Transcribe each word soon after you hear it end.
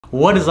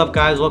What is up,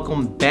 guys?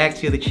 Welcome back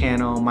to the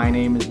channel. My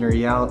name is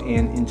Nuriel,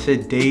 and in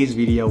today's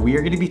video we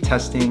are going to be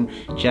testing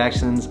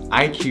Jackson's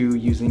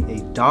IQ using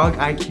a dog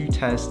IQ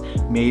test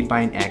made by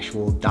an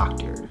actual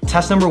doctor.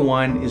 Test number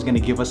 1 is going to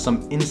give us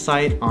some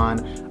insight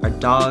on our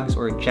dog's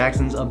or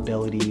Jackson's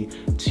ability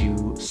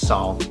to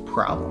solve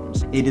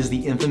problems. It is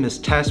the infamous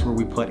test where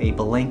we put a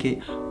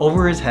blanket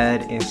over his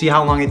head and see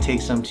how long it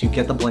takes him to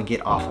get the blanket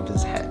off of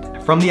his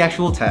head. From the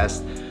actual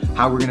test,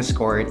 how we're going to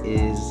score it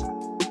is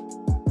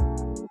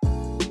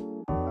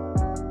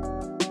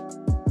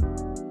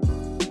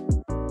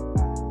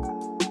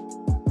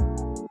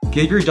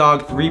give your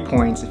dog 3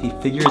 points if he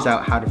figures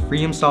out how to free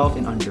himself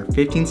in under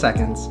 15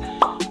 seconds,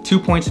 2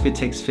 points if it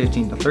takes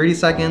 15 to 30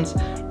 seconds,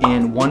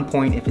 and 1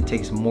 point if it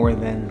takes more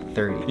than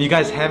 30. If you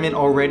guys haven't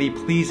already,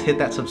 please hit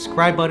that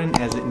subscribe button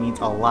as it means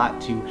a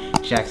lot to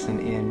Jackson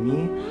and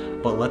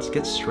me. But let's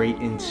get straight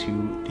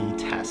into the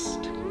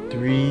test.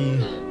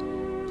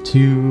 3,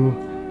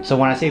 2, so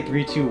when I say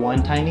 3, 2,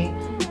 1, Tiny,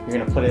 you're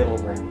gonna put it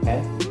over him,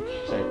 okay?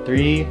 So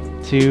 3,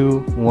 2,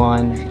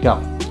 1,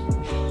 go.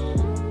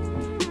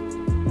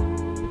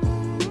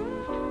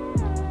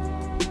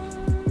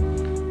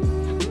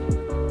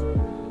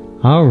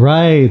 All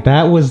right,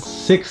 that was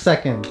 6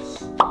 seconds.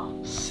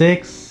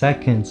 6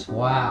 seconds,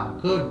 wow,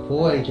 good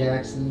boy,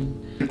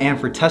 Jackson. And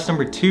for test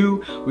number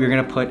 2, we're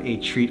gonna put a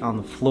treat on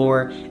the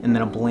floor and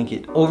then a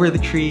blanket over the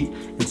treat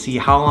and see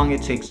how long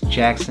it takes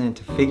Jackson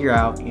to figure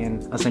out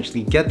and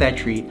essentially get that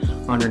treat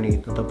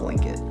underneath the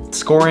blanket.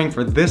 Scoring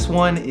for this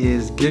one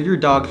is give your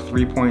dog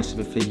 3 points if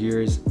it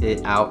figures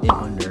it out in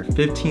under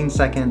 15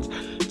 seconds,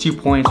 2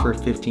 points for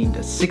 15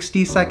 to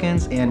 60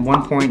 seconds, and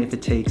 1 point if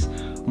it takes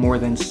more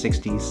than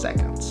 60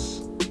 seconds.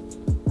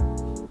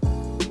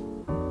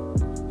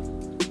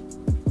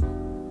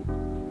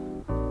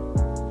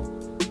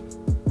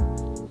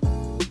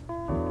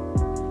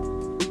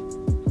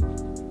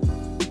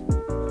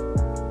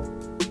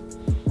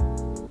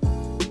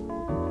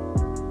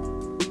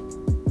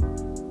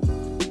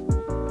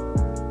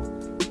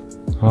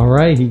 All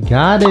right, he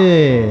got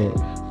it.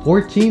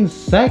 14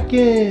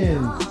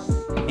 seconds.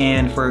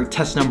 And for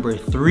test number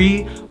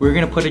 3, we're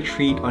gonna put a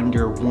treat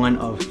under one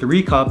of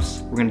 3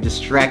 cups. We're gonna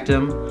distract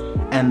him,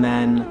 and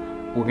then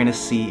we're gonna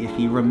see if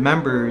he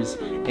remembers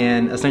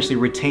and essentially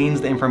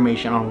retains the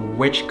information on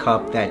which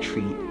cup that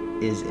treat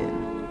is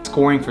in.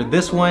 Scoring for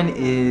this one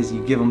is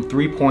you give him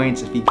 3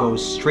 points if he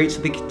goes straight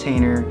to the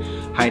container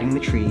hiding the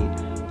treat,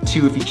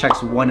 2 if he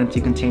checks one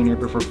empty container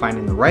before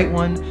finding the right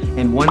one,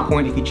 and 1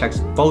 point if he checks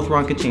both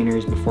wrong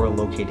containers before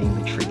locating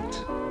the treat.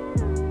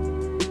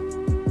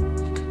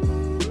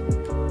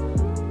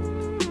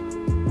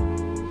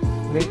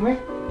 Wait, come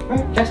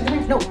here, Jackson, come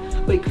here, no,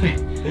 wait, come here,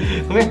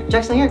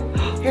 Jackson, here,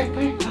 come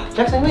here,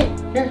 Jackson, wait,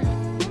 here,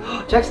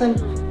 Jackson,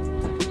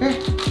 here,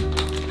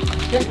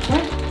 come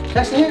here,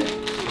 Jackson, here.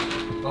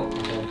 Oh,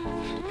 okay,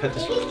 cut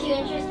this. He's too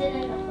interested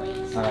in the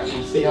plates. All right,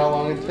 let's see how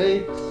long it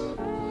takes.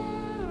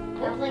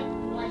 That was like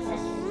 1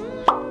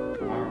 second.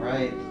 All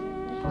right,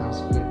 that was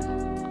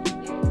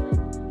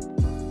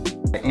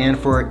quick. And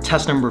for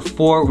test number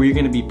 4, we're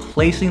gonna be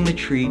placing the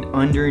treat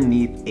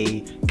underneath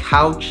a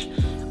couch,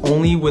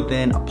 only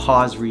within a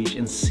paw's reach,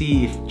 and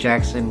see if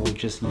Jackson will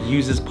just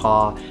use his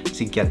paw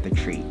to get the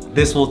treat.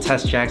 This will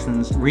test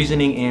Jackson's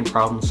reasoning and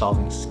problem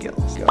solving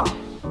skills. Go.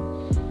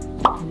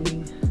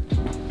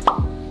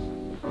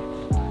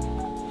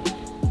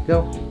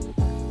 Go.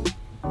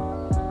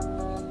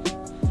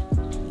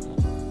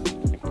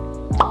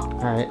 All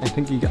right, I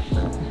think you got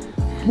that.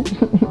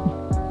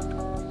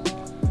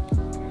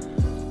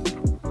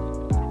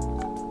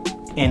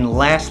 And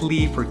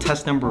lastly, for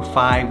test number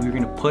 5, we're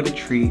gonna put a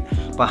treat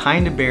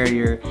behind a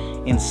barrier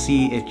and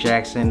see if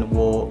Jackson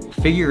will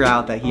figure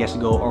out that he has to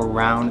go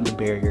around the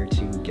barrier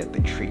to get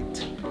the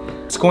treat.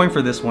 Scoring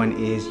for this one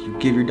is you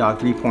give your dog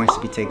 3 points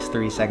if he takes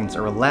 30 seconds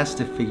or less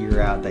to figure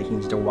out that he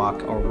needs to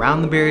walk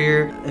around the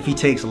barrier. If he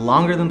takes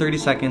longer than 30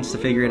 seconds to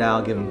figure it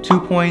out, give him 2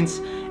 points,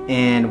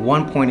 and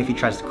 1 point if he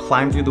tries to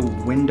climb through the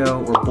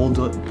window or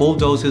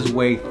bulldoze his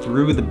way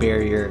through the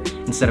barrier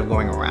instead of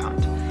going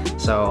around.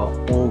 So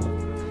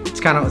it's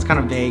kind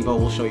of vague, but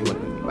we'll show you what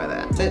we mean by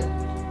that. That's it.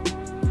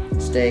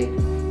 Stay.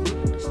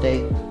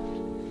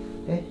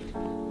 Okay.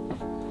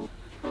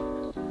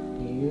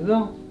 Here you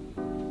go.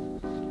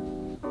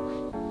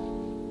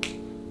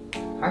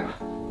 Alright.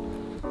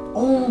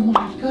 Oh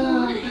my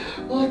god!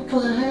 What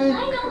the heck?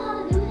 I know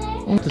how to do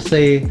that. What to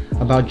say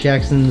about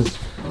Jackson's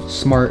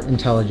smart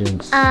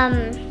intelligence?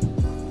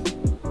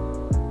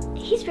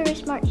 He's very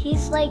smart.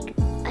 He's like,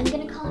 I'm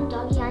gonna call him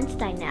Doggy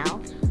Einstein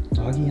now.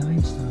 Doggy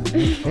Einstein.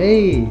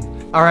 Hey!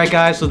 Alright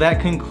guys, so that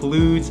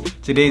concludes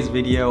today's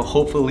video.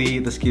 Hopefully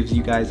this gives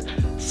you guys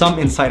some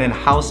insight on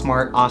how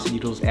smart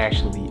Aussiedoodles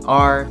actually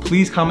are.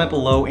 Please comment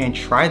below and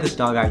try this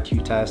dog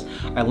IQ test.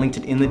 I linked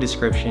it in the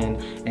description,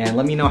 and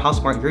let me know how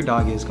smart your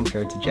dog is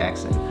compared to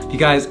Jackson. If you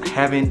guys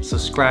haven't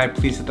subscribed,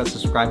 please hit that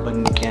subscribe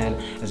button again,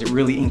 as it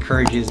really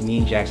encourages me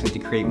and Jackson to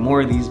create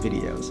more of these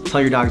videos.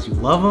 Tell your dogs you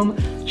love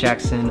them.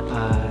 Jackson,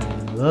 I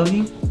love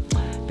you.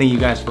 Thank you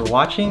guys for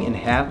watching and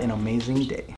have an amazing day.